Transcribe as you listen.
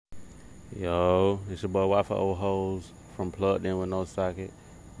Yo, it's your boy Wi-Fi Old Hoes from Plugged In with No Socket,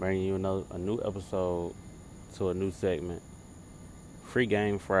 bringing you a new episode to a new segment. Free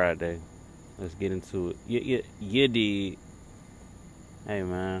Game Friday. Let's get into it. You did. Hey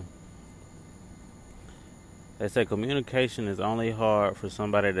man, they say communication is only hard for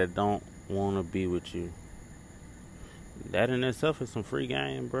somebody that don't want to be with you. That in itself is some free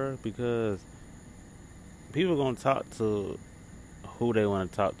game, bro, because people gonna talk to who they want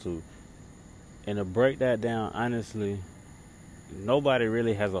to talk to. And to break that down, honestly, nobody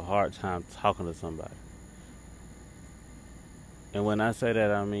really has a hard time talking to somebody. And when I say that,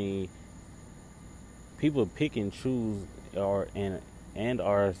 I mean people pick and choose and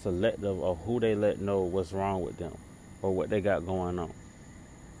are selective of who they let know what's wrong with them or what they got going on.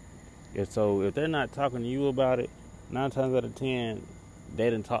 And so if they're not talking to you about it, 9 times out of 10,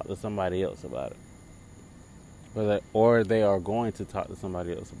 they didn't talk to somebody else about it. Or they are going to talk to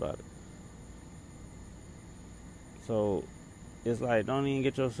somebody else about it. So it's like, don't even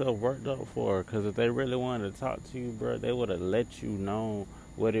get yourself worked up for it. Because if they really wanted to talk to you, bro, they would have let you know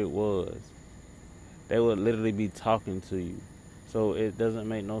what it was. They would literally be talking to you. So it doesn't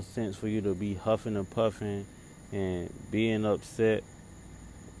make no sense for you to be huffing and puffing and being upset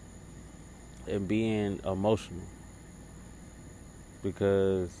and being emotional.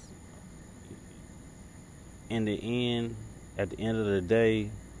 Because at the end of the day,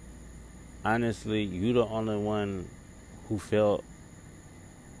 honestly, you the only one who felt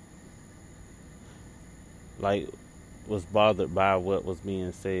like was bothered by what was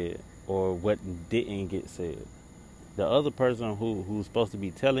being said or what didn't get said. The other person who's supposed to be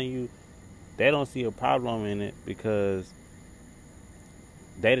telling you, they don't see a problem in it because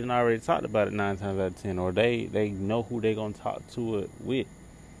they didn't already talked about it 9 times out of 10, or they know who they gonna talk to it with.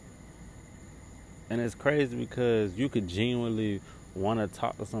 And it's crazy because you could genuinely want to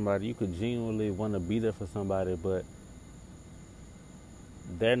talk to somebody, you could genuinely want to be there for somebody, but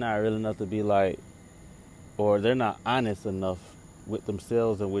they're not real enough to be like, or they're not honest enough with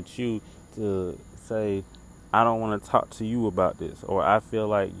themselves and with you to say, I don't want to talk to you about this, or I feel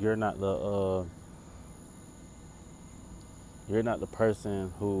like you're not the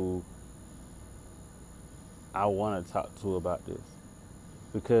person who I want to talk to about this.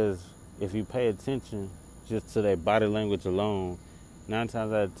 Because if you pay attention just to their body language alone, 9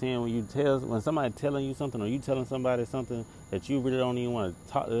 times out of 10, when somebody telling you something, or you telling somebody something that you really don't even want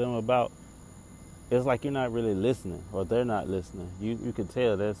to talk to them about, it's like you're not really listening, or they're not listening. You could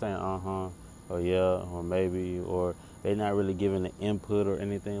tell they're saying or yeah, or maybe, or they're not really giving the input or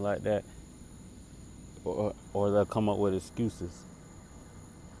anything like that, or they'll come up with excuses,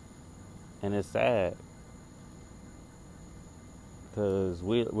 and it's sad because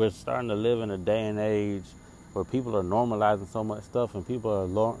we're starting to live in a day and age where people are normalizing so much stuff, and people are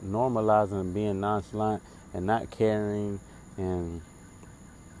normalizing being nonchalant and not caring and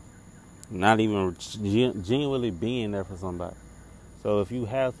not even genuinely being there for somebody. So if you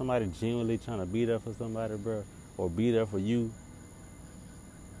have somebody genuinely trying to be there for somebody, bro, or be there for you,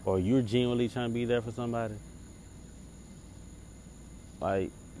 or you're genuinely trying to be there for somebody,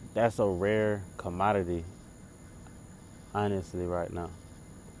 like, that's a rare commodity, honestly, right now.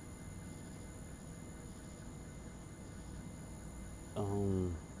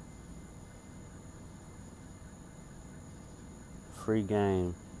 Free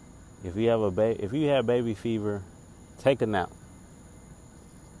game. If you have baby fever, take a nap.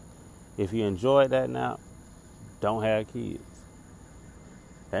 If you enjoyed that nap, don't have kids.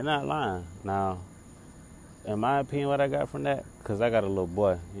 They're not lying. Now, in my opinion, what I got from that, because I got a little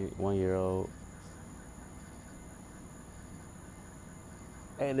boy, 1 year old.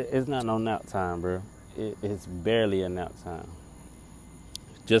 It's not no nap time, bro. It's barely a nap time.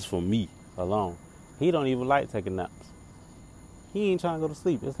 Just for me alone. He don't even like taking naps. He ain't trying to go to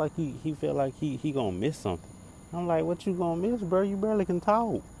sleep. It's like he feel like he gonna miss something. I'm like, what you gonna miss, bro? You barely can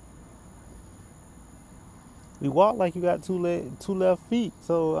talk. You walk like you got two left feet.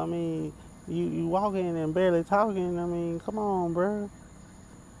 So I mean, you walking and barely talking. I mean, come on, bro.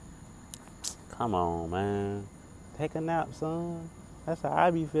 Come on, man. Take a nap, son. That's how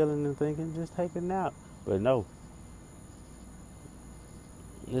I be feeling and thinking. Just take a nap. But no,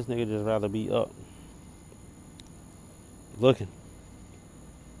 this nigga just rather be up looking.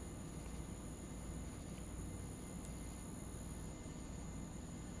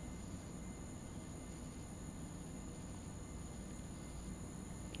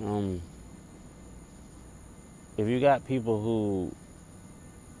 If you got people who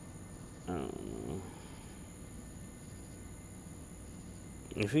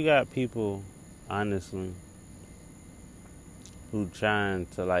if you got people, honestly, who trying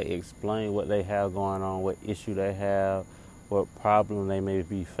to like explain what they have going on, what issue they have, what problem they may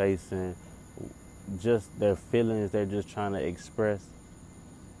be facing, just their feelings they're just trying to express.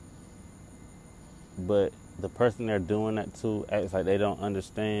 But the person they're doing that to acts like they don't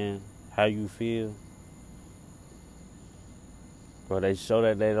understand how you feel, or they show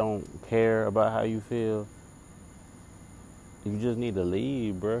that they don't care about how you feel. You just need to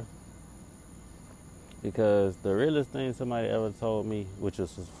leave, bruh. Because the realest thing somebody ever told me, which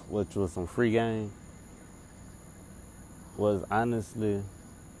was some free game, was honestly,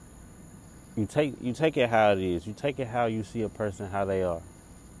 you take it how it is. You take it how you see a person, how they are.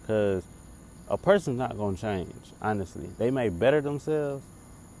 Because a person's not going to change, honestly. They may better themselves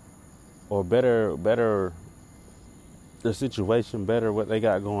or better the situation, better what they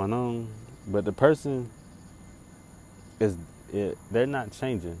got going on. But the person, they're not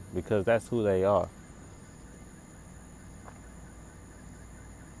changing because that's who they are.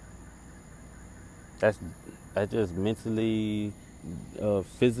 That's just mentally,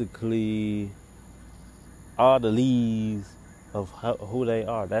 physically, all the leaves of who they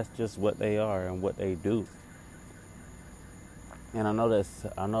are. That's just what they are and what they do. And I know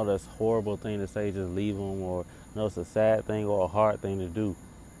that's horrible thing to say, just leave them, or I know it's a sad thing or a hard thing to do.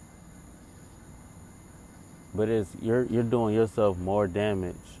 But you're doing yourself more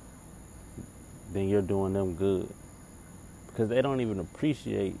damage than you're doing them good. Because they don't even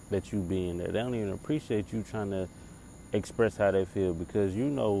appreciate that you being there. They don't even appreciate you trying to express how they feel, because you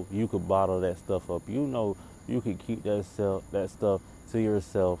know you could bottle that stuff up. You know you could keep that stuff to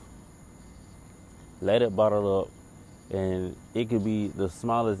yourself. Let it bottle up, and it could be the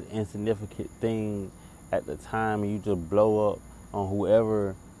smallest insignificant thing at the time, and you just blow up on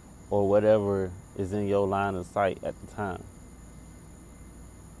whoever or whatever is in your line of sight at the time.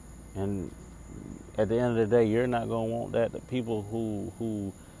 And at the end of the day, you're not going to want that. The people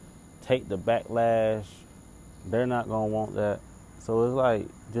who take the backlash, they're not going to want that. So it's like,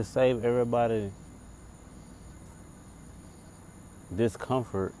 just save everybody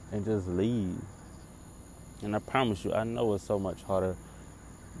discomfort and just leave. And I promise you, I know it's so much harder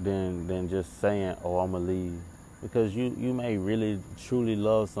than just saying, oh, I'm going to leave. Because you may really, truly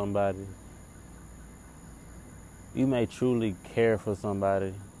love somebody. You may truly care for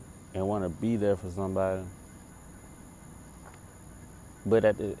somebody and want to be there for somebody.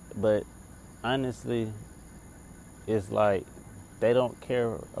 But honestly, it's like they don't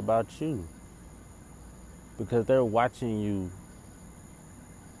care about you, because they're watching you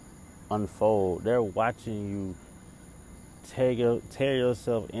unfold. They're watching you tear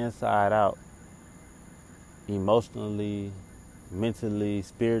yourself inside out, emotionally, mentally,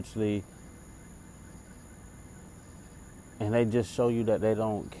 spiritually. And they just show you that they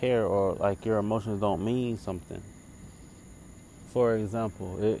don't care, or like your emotions don't mean something. For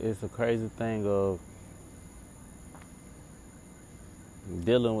example, it's a crazy thing of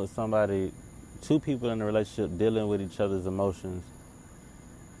dealing with somebody, two people in a relationship dealing with each other's emotions.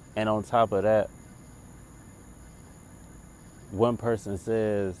 And on top of that, one person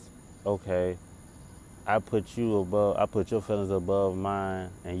says, okay, I put your feelings above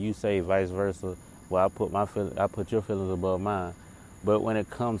mine, and you say vice versa. Well, I put your feelings above mine. But when it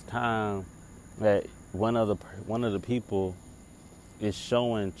comes time that one of the people is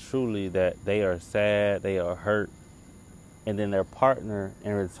showing truly that they are sad, they are hurt, and then their partner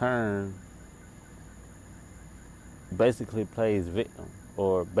in return basically plays victim,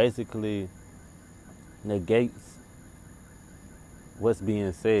 or basically negates what's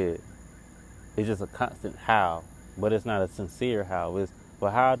being said. It's just a constant howl, but it's not a sincere howl. It's,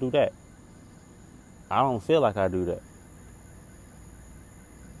 well, how I do that? I don't feel like I do that.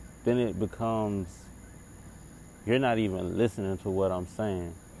 Then it becomes, you're not even listening to what I'm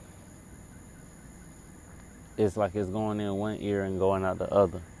saying. It's like it's going in one ear and going out the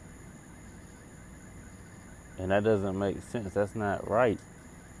other. And that doesn't make sense. That's not right.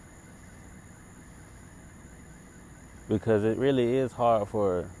 Because it really is hard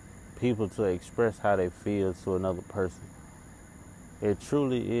for people to express how they feel to another person. It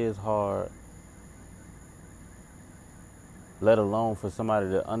truly is hard, let alone for somebody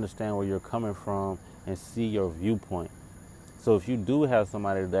to understand where you're coming from and see your viewpoint. So if you do have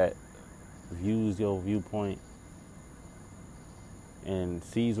somebody that views your viewpoint and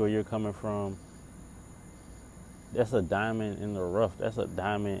sees where you're coming from, that's a diamond in the rough. That's a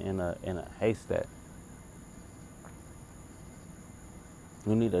diamond in a haystack.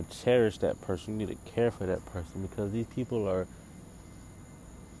 You need to cherish that person. You need to care for that person, because these people are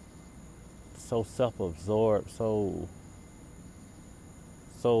so self-absorbed, so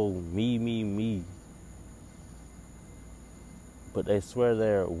me. but they swear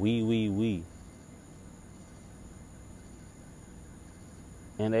they're we.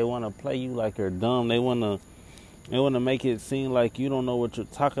 And they want to play you like you're dumb. They want to make it seem like you don't know what you're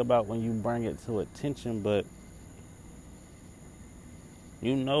talking about when you bring it to attention, but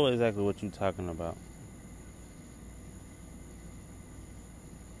you know exactly what you're talking about.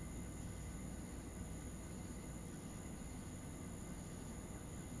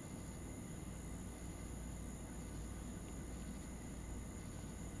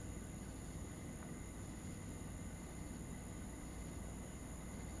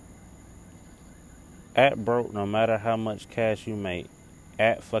 Act broke no matter how much cash you make.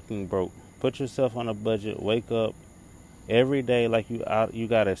 Act fucking broke. Put yourself on a budget. Wake up every day like you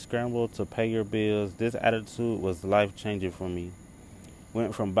gotta scramble to pay your bills. This attitude was life changing for me.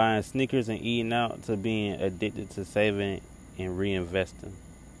 Went from buying sneakers and eating out to being addicted to saving and reinvesting.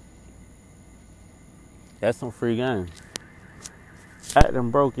 That's some free game.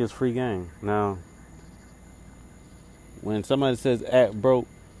 Acting broke is free game. Now, when somebody says act broke,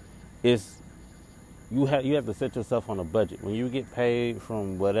 it's you have to set yourself on a budget. When you get paid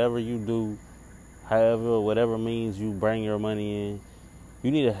from whatever you do, however, whatever means you bring your money in,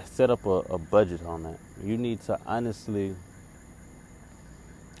 you need to set up a budget on that. You need to honestly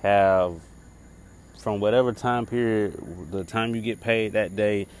have, from whatever time period, the time you get paid that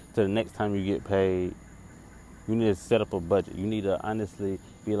day to the next time you get paid, you need to set up a budget. You need to honestly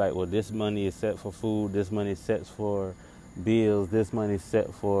be like, well, this money is set for food, this money is set for bills, this money is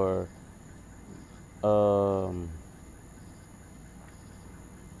set for I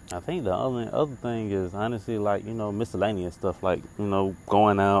think the other thing is honestly like, miscellaneous stuff, like,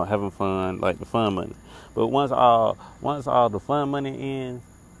 going out, having fun, like the fun money. But once all the fun money ends,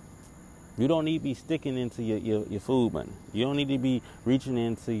 you don't need to be sticking into your food money. You don't need to be reaching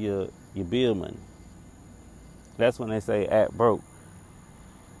into your bill money. That's when they say act broke.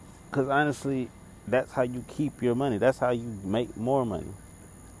 Because honestly, that's how you keep your money. That's how you make more money,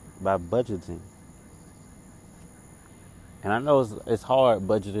 by budgeting. And I know it's hard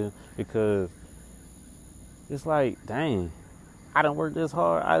budgeting because it's like, dang, I done worked this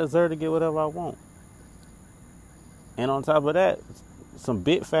hard. I deserve to get whatever I want. And on top of that, some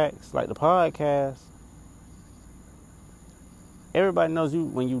big facts like the podcast. Everybody knows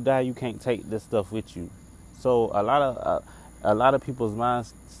when you die, you can't take this stuff with you. So a lot of people's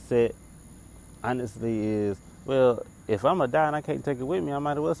mindset, honestly, is, well, if I'm gonna die and I can't take it with me, I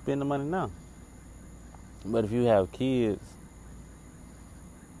might as well spend the money now. But if you have kids,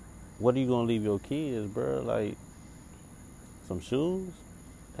 what are you gonna leave your kids, bro? Like some shoes?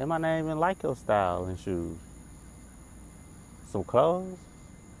 They might not even like your style in shoes. Some clothes?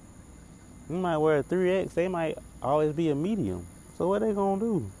 You might wear a 3X. They might always be a medium. So what they gonna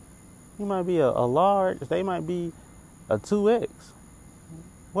do? You might be a large. They might be a 2X.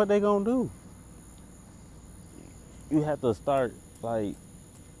 What they gonna do? You have to start like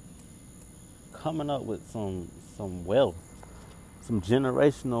coming up with some wealth, some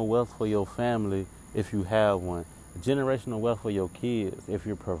generational wealth for your family if you have one, generational wealth for your kids if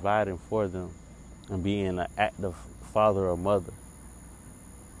you're providing for them and being an active father or mother.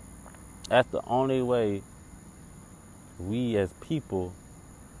 That's the only way we as people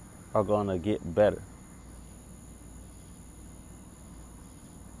are gonna get better.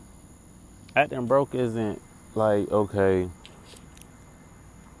 Acting broke isn't like, okay,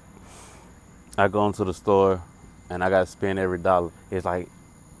 I go into the store and I gotta spend every dollar. It's like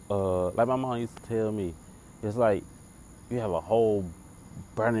my mom used to tell me, it's like you have a hole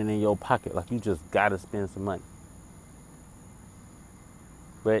burning in your pocket, like you just gotta spend some money.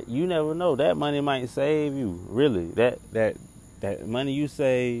 But you never know, that money might save you, really. That money you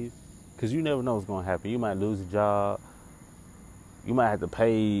save, because you never know what's gonna happen. You might lose a job. You might have to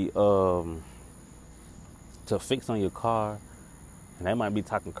pay to fix on your car, and they might be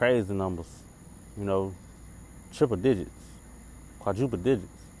talking crazy numbers. Triple digits, quadruple digits,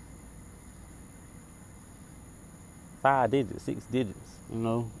 5 digits, 6 digits,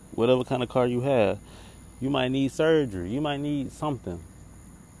 whatever kind of car you have. You might need surgery. You might need something.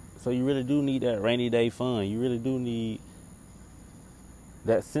 So you really do need that rainy day fund. You really do need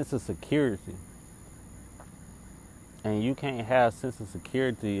that sense of security. And you can't have sense of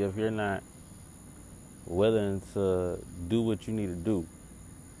security if you're not willing to do what you need to do,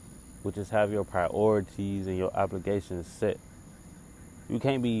 which is have your priorities and your obligations set. You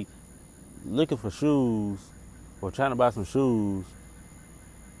can't be looking for shoes or trying to buy some shoes,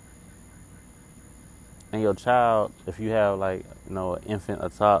 and your child, if you have an infant, a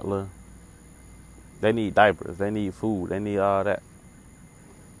toddler, they need diapers, they need food, they need all that.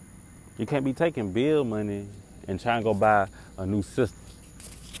 You can't be taking bill money and try and go buy a new system.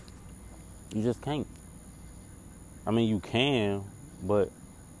 You just can't. I mean, you can, but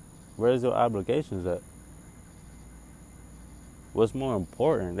where's your obligations at? What's more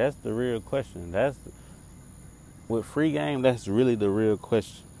important? That's the real question. With free game, that's really the real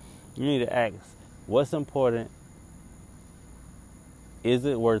question. You need to ask, what's important? Is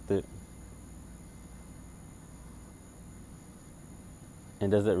it worth it? And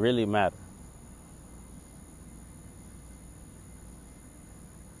does it really matter?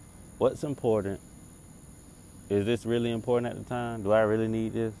 What's important? Is this really important at the time? Do I really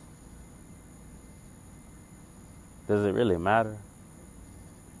need this? Does it really matter?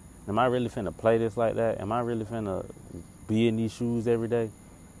 Am I really finna play this like that? Am I really finna be in these shoes every day?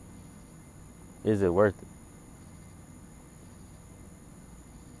 Is it worth it?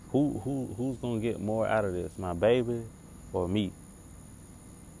 Who's gonna get more out of this? My baby or me?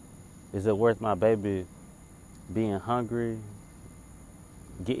 Is it worth my baby being hungry,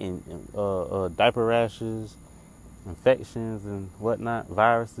 getting diaper rashes, infections and whatnot,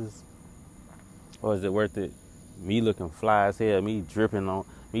 viruses? Or is it worth it me looking fly as hell, me dripping on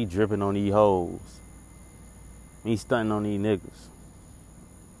these hoes, me stunting on these niggas?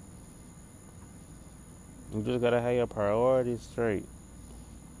 You just gotta have your priorities straight.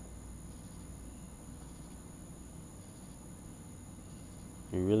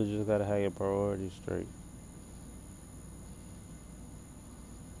 You really just gotta have your priorities straight.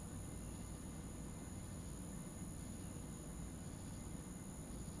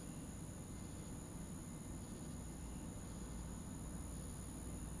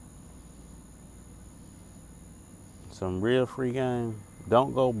 Some real free game.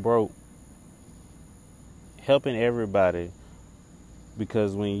 Don't go broke helping everybody,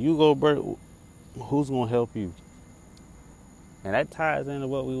 because when you go broke, who's gonna help you? And that ties into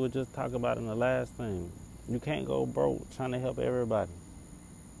what we were just talking about in the last thing. You can't go broke trying to help everybody.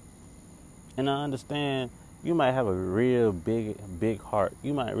 And I understand you might have a real big heart.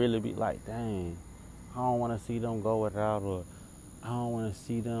 You might really be like, dang, I don't want to see them go without, or I don't want to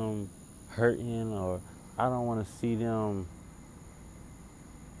see them hurting, or I don't want to see them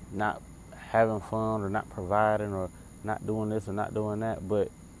not having fun, or not providing, or not doing this or not doing that. But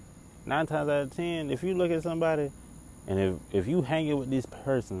 9 times out of 10, if you look at somebody, and if you hanging with this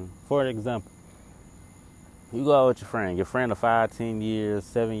person, for example, you go out with your friend of 5, 10 years,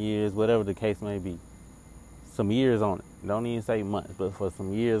 7 years, whatever the case may be, some years on it. Don't even say months, but for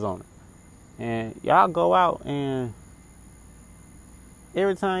some years on it. And y'all go out, and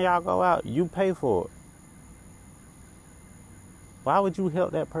every time y'all go out, you pay for it. Why would you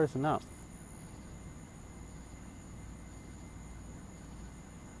help that person out?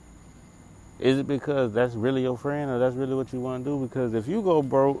 Is it because that's really your friend, or that's really what you want to do? Because if you go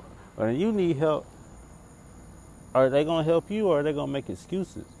broke or you need help, are they going to help you, or are they going to make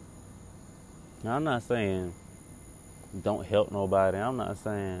excuses? Now, I'm not saying don't help nobody. I'm not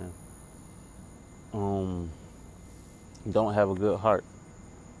saying don't have a good heart.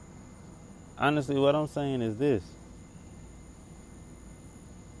 Honestly, what I'm saying is this.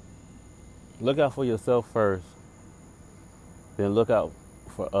 Look out for yourself first, then look out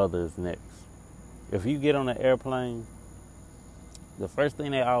for others next. If you get on an airplane, the first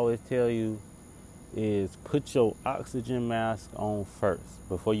thing they always tell you is put your oxygen mask on first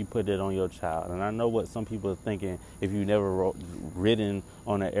before you put it on your child. And I know what some people are thinking if you never ridden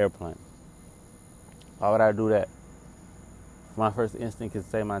on an airplane. Why would I do that? My first instinct is to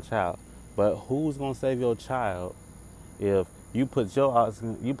save my child. But who's going to save your child if you put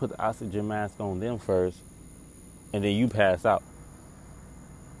the oxygen mask on them first, and then you pass out?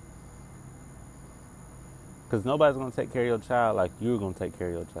 Because nobody's going to take care of your child like you're going to take care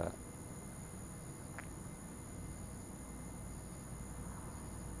of your child.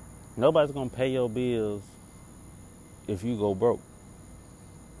 Nobody's going to pay your bills if you go broke.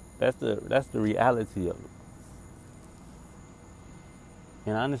 That's the reality of it.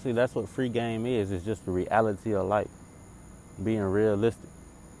 And honestly, that's what free game is. It's just the reality of life. Being realistic.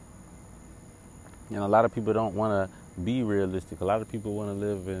 And a lot of people don't want to be realistic. A lot of people want to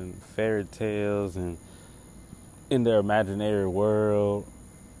live in fairy tales and in their imaginary world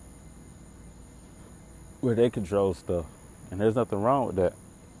where they control stuff. And there's nothing wrong with that.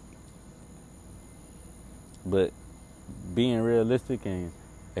 But being realistic and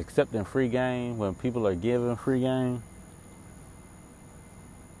accepting free game when people are giving free game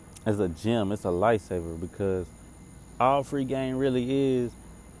is a gem. It's a lifesaver, because all free game really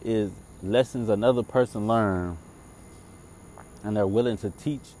is lessons another person learned, and they're willing to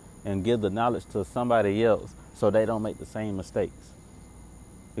teach and give the knowledge to somebody else so they don't make the same mistakes.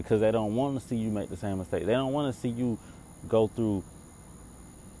 because they don't want to see you make the same mistake. They don't want to see you go through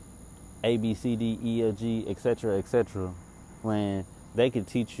A, B, C, D, E, F, G, etc., when they can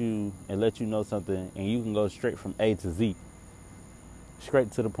teach you and let you know something and you can go straight from A to Z,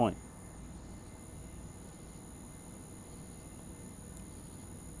 straight to the point.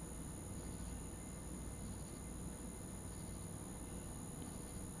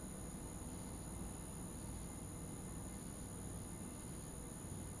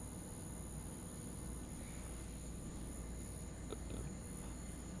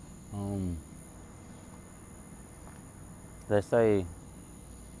 They say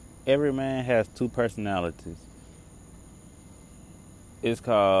every man has two personalities. It's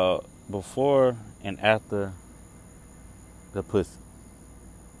called before and after the pussy.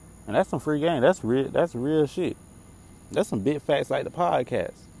 And that's some free game. That's real shit. That's some big facts like the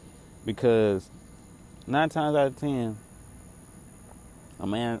podcast. Because 9 times out of 10, a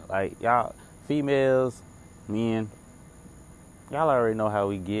man, like y'all, females, men, y'all already know how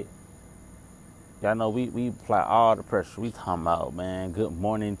we get. Y'all know we apply all the pressure. We talking about, man, good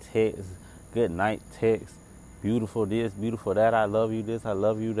morning text, good night text, beautiful this, beautiful that, I love you this, I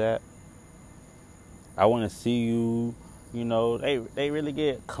love you that. I want to see you, you know, they really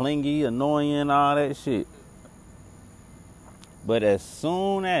get clingy, annoying, all that shit. But as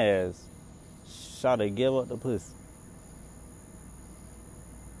soon as Shawty give up the pussy,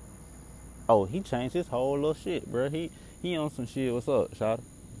 oh, he changed his whole little shit, bro. He on some shit. What's up, Shawty?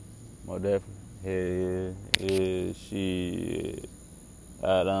 More definitely. Yeah, shit.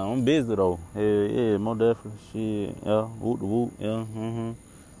 I'm busy though. Yeah, more definitely. Shit, yeah, whoop the whoop, yeah,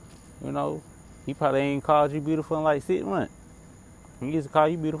 You know, he probably ain't called you beautiful in like 6 months. He used to call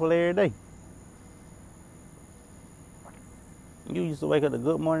you beautiful every day. You used to wake up to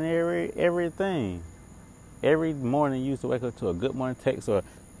good morning everything. Every morning you used to wake up to a good morning text or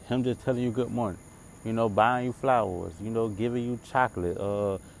him just telling you good morning. You know, buying you flowers, you know, giving you chocolate,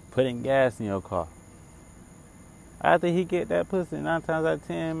 putting gas in your car. After he get that pussy, 9 times out of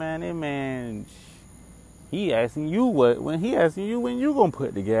 10, man, that man, he asking you when you gonna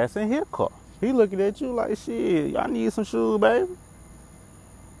put the gas in his car. He looking at you like, shit, y'all need some shoes, baby.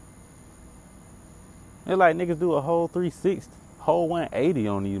 It's like niggas do a whole 360, whole 180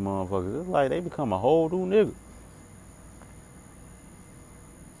 on these motherfuckers. It's like they become a whole new nigga.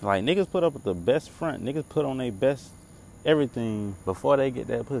 Like niggas put up with the best front, niggas put on their best everything before they get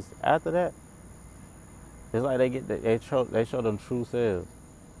that pussy. After that, it's like they show them true selves.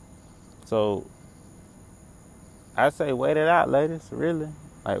 So I say wait it out, ladies. Really,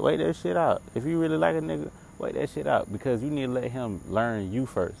 like wait that shit out. If you really like a nigga, wait that shit out because you need to let him learn you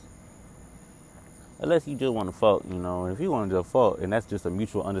first. Unless you just want to fuck, you know. If you want to just fuck, and that's just a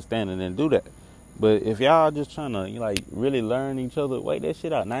mutual understanding, then do that. But if y'all just trying to like really learn each other, wait that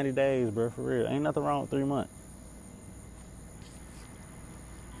shit out. 90 days, bro, for real. Ain't nothing wrong with 3 months.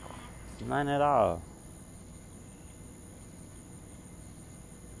 None at all.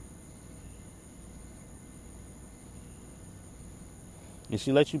 If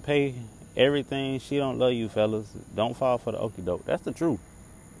she let you pay everything, she don't love you, fellas. Don't fall for the okie doke. That's the truth.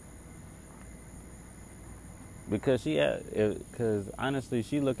 Because honestly,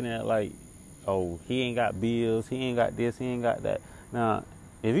 she looking at it like, oh, he ain't got bills, he ain't got this, he ain't got that. Now,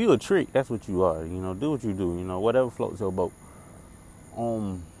 if you a trick, that's what you are. You know, do what you do. You know, whatever floats your boat.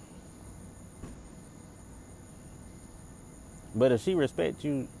 But if she respects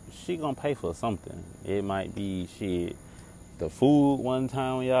you, she gonna pay for something. It might be shit, the food one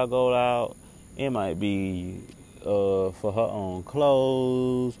time when y'all go out. It might be for her own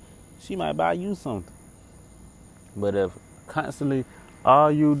clothes. She might buy you something. But if constantly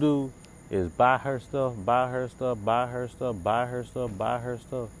all you do is buy her stuff, buy her stuff, buy her stuff, buy her stuff, buy her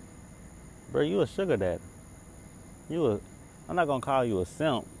stuff, bro, you a sugar daddy. I'm not gonna call you a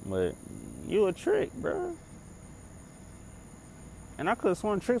simp, but you a trick, bro. And I could have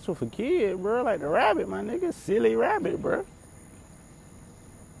sworn tricks were for kids, bro. Like the rabbit, my nigga, silly rabbit, bro.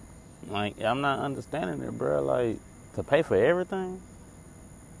 Like I'm not understanding it, bro. Like to pay for everything.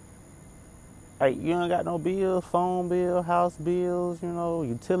 Like, you ain't got no bills, phone bill, house bills, you know,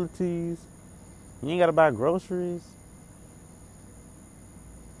 utilities. You ain't got to buy groceries.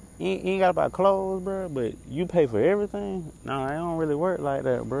 You ain't got to buy clothes, bro, but you pay for everything? No, it don't really work like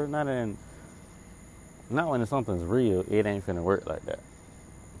that, bro. Not when something's real, it ain't finna work like that.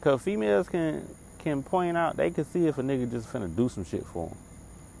 Because females can point out, they can see if a nigga just finna do some shit for them.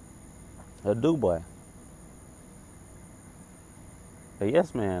 A do boy. A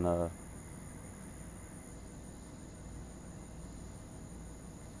yes man, a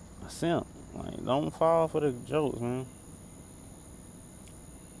simp. Like, don't fall for the jokes, man.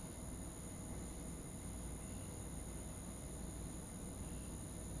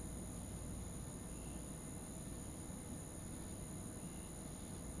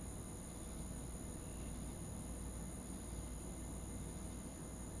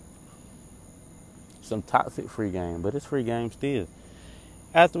 some toxic free game, but it's free game still.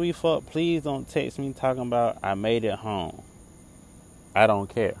 After we fuck, please don't text me talking about I made it home. I don't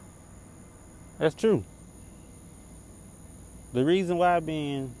care. That's true. The reason why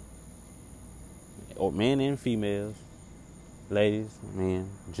or men and females, ladies, men,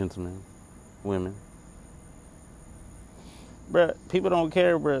 gentlemen, women, bruh, people don't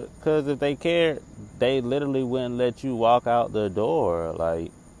care, bruh, because if they cared, they literally wouldn't let you walk out the door.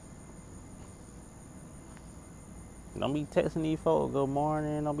 Like, don't be texting these folks good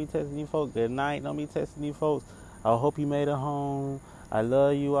morning, don't be texting these folks good night, don't be texting these folks, I hope you made it home, I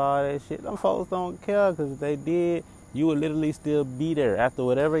love you, all that shit. Them folks don't care, because if they did, you would literally still be there after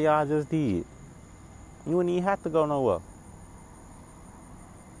whatever y'all just did. You wouldn't even have to go nowhere.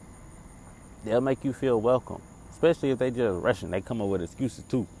 They'll make you feel welcome. Especially if they just rushing. They come up with excuses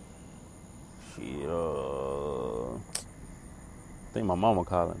too. Shit, I think my mama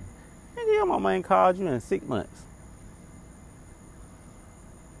calling me. Nigga, your mama ain't called you in 6 months.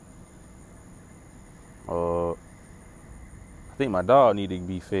 I think my dog need to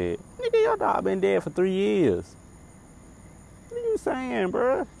be fed. Nigga, your dog been dead for 3 years. What are you saying,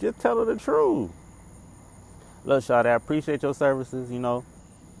 bruh? Just tell her the truth. Look, Shawty, I appreciate your services, you know.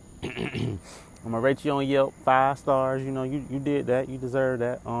 I'm gonna rate you on Yelp 5 stars. You know, you did that. You deserve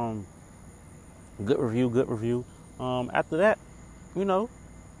that. Good review. After that, you know,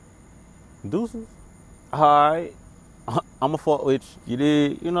 deuces. Alright. I'ma fuck with you. You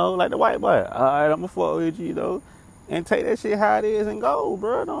did, you know, like the white boy. Alright, I'ma fuck with you, you know. And take that shit how it is and go,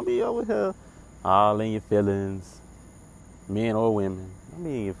 bro. Don't be over here all in your feelings. Men or women. Don't be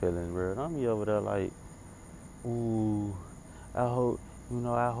in your feelings, bro. Don't be over there like, ooh, I hope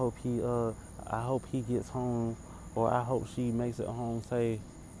he gets home, or I hope she makes it home safe.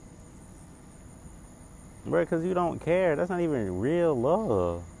 Bro, because you don't care. That's not even real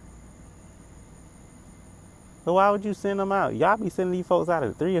love. So why would you send them out? Y'all be sending these folks out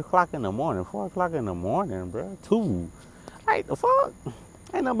at 3 o'clock in the morning, 4 o'clock in the morning, bro. 2. Like, the fuck?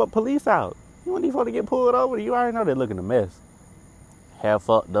 Ain't nothing but police out. You want these folks to get pulled over? You already know they're looking a mess. Half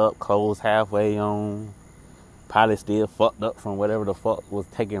fucked up, clothes halfway on. Probably still fucked up from whatever the fuck was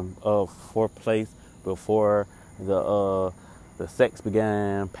taking for place before the sex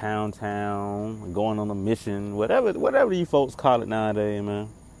began, Pound Town, going on a mission, whatever you folks call it nowadays, man.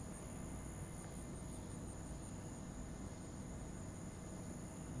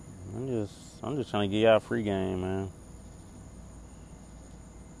 I'm just trying to get y'all a free game, man.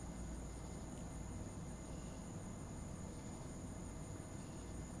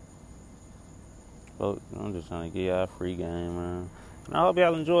 Folks, I'm just trying to get y'all a free game, man. And I hope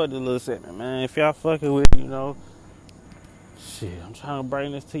y'all enjoyed the little segment, man. If y'all fucking with it, you know, shit, I'm trying to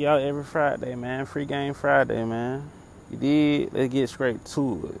bring this to y'all every Friday, man. Free game Friday, man. You did? Let's get straight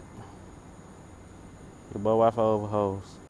to it. Your boy Wi-Fi over hoes.